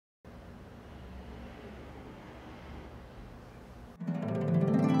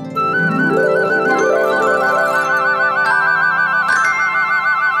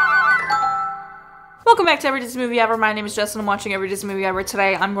to Every Disney Movie Ever. My name is Jess and I'm watching Every Disney Movie Ever.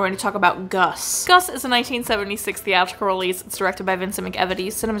 Today I'm going to talk about Gus. Gus is a 1976 theatrical release. It's directed by Vincent McEveety,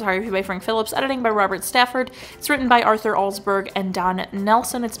 cinematography by Frank Phillips, editing by Robert Stafford. It's written by Arthur Alsberg and Don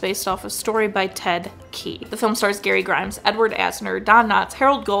Nelson. It's based off a story by Ted Key. The film stars Gary Grimes, Edward Asner, Don Knotts,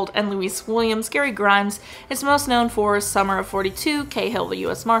 Harold Gould, and Louise Williams. Gary Grimes is most known for Summer of 42, Cahill the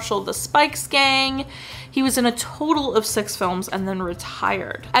U.S. Marshal, The Spikes Gang. He was in a total of 6 films and then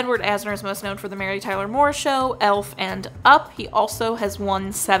retired. Edward Asner is most known for The Mary Tyler Moore Show, Elf, and Up. He also has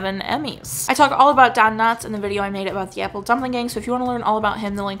won 7 Emmys. I talk all about Don Knotts in the video I made about the Apple Dumpling Gang, so if you want to learn all about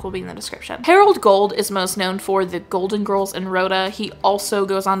him, the link will be in the description. Harold Gould is most known for The Golden Girls and Rhoda. He also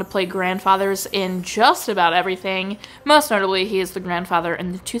goes on to play grandfathers in just about everything. Most notably, he is the grandfather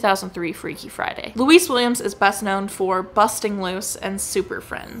in the 2003 Freaky Friday. Louise Williams is best known for Busting Loose and Super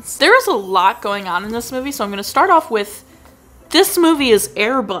Friends. There is a lot going on in this movie, so I'm going to start off with, this movie is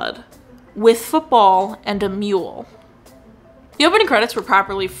Air Bud with football and a mule. The opening credits were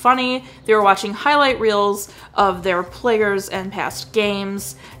properly funny. They were watching highlight reels of their players and past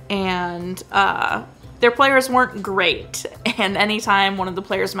games, and their players weren't great. And anytime one of the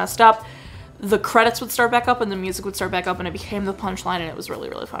players messed up, the credits would start back up and the music would start back up and it became the punchline, and it was really,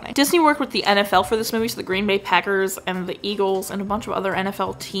 really funny. Disney worked with the NFL for this movie, so the Green Bay Packers and the Eagles and a bunch of other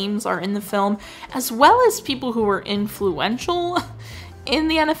NFL teams are in the film, as well as people who were influential in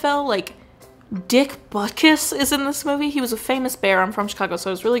the NFL, like Dick Butkus is in this movie. He was a famous bear. I'm from Chicago,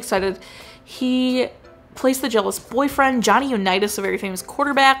 so I was really excited. He plays the jealous boyfriend. Johnny Unitas, a very famous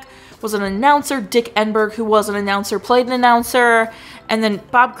quarterback, was an announcer. Dick Enberg, who was an announcer, played an announcer. And then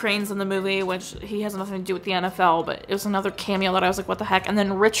Bob Crane's in the movie, which he has nothing to do with the NFL, but it was another cameo that I was like, what the heck? And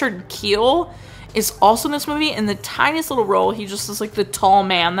then Richard Kiel is also in this movie in the tiniest little role. He just is like the tall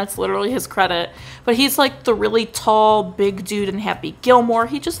man. That's literally his credit. But he's like the really tall, big dude in Happy Gilmore.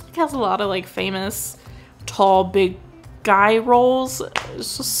 He just like has a lot of like famous, tall, big guy roles.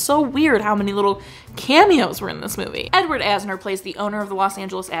 It's just so weird how many little cameos were in this movie. Edward Asner plays the owner of the Los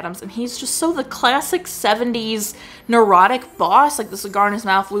Angeles Adams, and he's just so the classic 70s neurotic boss, like the cigar in his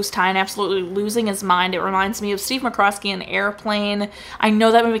mouth, loose tie, and absolutely losing his mind. It reminds me of Steve McCroskey in Airplane. I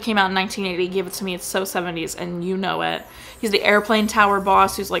know that movie came out in 1980. Give it to me. It's so 70s, and you know it. He's the airplane tower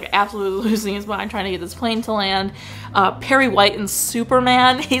boss who's like absolutely losing his mind trying to get this plane to land. Perry White in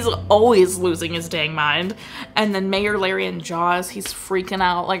Superman, he's always losing his dang mind. And then Mayor Larry in Jaws, he's freaking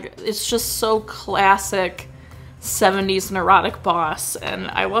out. Like, it's just so classic 70s neurotic boss, and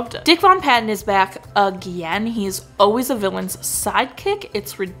I loved it. Dick Von Patten is back again. He's always a villain's sidekick.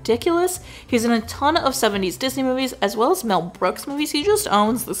 It's ridiculous. He's in a ton of 70s Disney movies as well as Mel Brooks movies. He just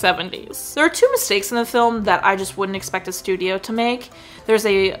owns the 70s. There are 2 mistakes in the film that I just wouldn't expect a studio to make. There's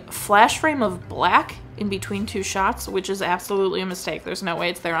a flash frame of black in between 2 shots, which is absolutely a mistake. There's no way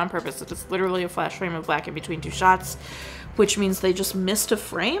it's there on purpose. It's literally a flash frame of black in between 2 shots, which means they just missed a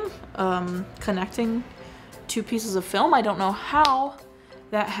frame connecting 2 pieces of film. I don't know how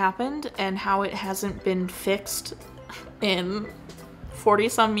that happened and how it hasn't been fixed in 40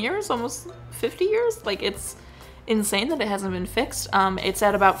 some years, almost 50 years. Like, it's insane that it hasn't been fixed. It's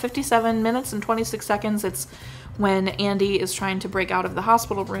at about 57 minutes and 26 seconds. It's when Andy is trying to break out of the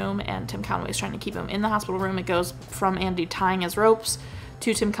hospital room and Tim Conway is trying to keep him in the hospital room. It goes from Andy tying his ropes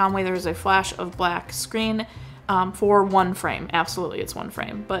to Tim Conway. There's a flash of black screen for 1 frame. Absolutely, it's 1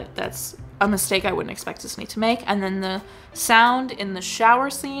 frame, but that's a mistake I wouldn't expect Disney to make. And then the sound in the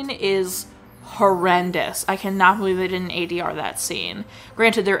shower scene is horrendous. I cannot believe they didn't ADR that scene.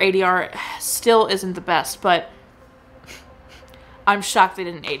 Granted, their ADR still isn't the best, but I'm shocked they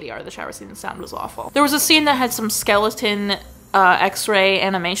didn't ADR the shower scene. The sound was awful. There was a scene that had some skeleton X-ray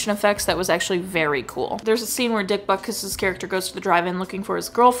animation effects that was actually very cool. There's a scene where Dick Butkus' character goes to the drive-in looking for his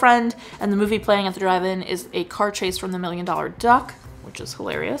girlfriend, and the movie playing at the drive-in is a car chase from The $1 Million Duck, which is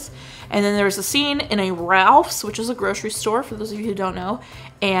hilarious. And then there's a scene in a Ralph's, which is a grocery store, for those of you who don't know,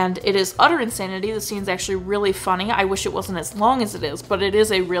 and it is utter insanity. The scene's actually really funny. I wish it wasn't as long as it is, but it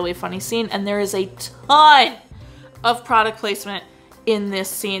is a really funny scene, and there is a ton of product placement in this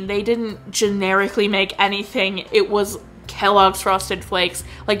scene. They didn't generically make anything. It was Kellogg's Frosted Flakes,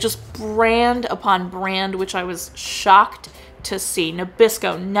 like just brand upon brand, which I was shocked to see.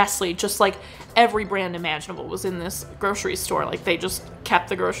 Nabisco, Nestle, just like every brand imaginable was in this grocery store. Like, they just kept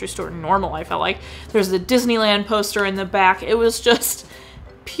the grocery store normal, I felt like. There's the Disneyland poster in the back. It was just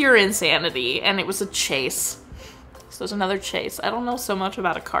pure insanity, and it was a chase. So there's another chase. I don't know so much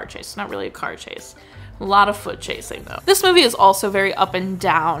about a car chase. It's not really a car chase. A lot of foot chasing though. This movie is also very up and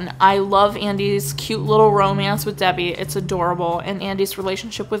down. I love Andy's cute little romance with Debbie. It's adorable. And Andy's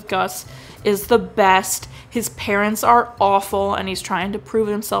relationship with Gus is the best. His parents are awful and he's trying to prove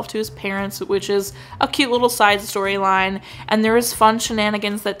himself to his parents, which is a cute little side storyline. And there is fun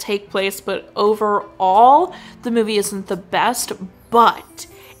shenanigans that take place, but overall, the movie isn't the best, but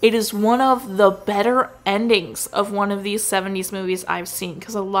it is one of the better endings of one of these 70s movies I've seen,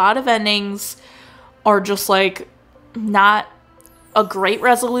 because a lot of endings are just like not a great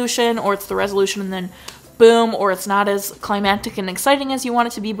resolution, or it's the resolution and then boom, or it's not as climactic and exciting as you want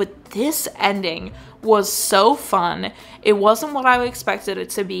it to be. But this ending was so fun. It wasn't what I expected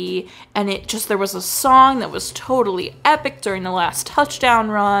it to be, and there was a song that was totally epic during the last touchdown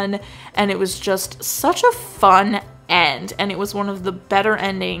run, and it was just such a fun end, and it was one of the better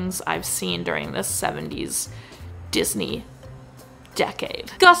endings I've seen during this 70s Disney decade.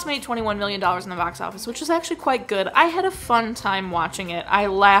 Gus made $21 million in the box office, which is actually quite good. I had a fun time watching it. I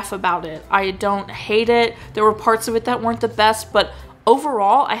laugh about it. I don't hate it. There were parts of it that weren't the best, but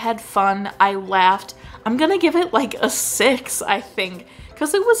overall, I had fun. I laughed. I'm gonna give it like a 6, I think,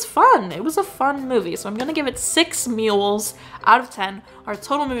 because it was fun. It was a fun movie, so I'm gonna give it 6 mules out of 10. Our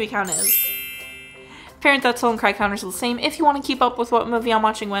total movie count is... Parent That's and Cry counters are the same. If you want to keep up with what movie I'm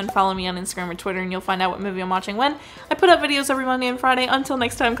watching when, follow me on Instagram or Twitter and you'll find out what movie I'm watching when. I put up videos every Monday and Friday. Until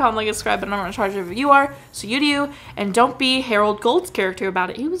next time, comment, like, subscribe, and I'm not in charge of it. You are, so you do you. And don't be Harold Gould's character about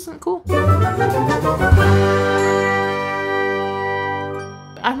it. He wasn't cool.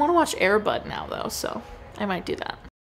 I want to watch Air Bud now though, so I might do that.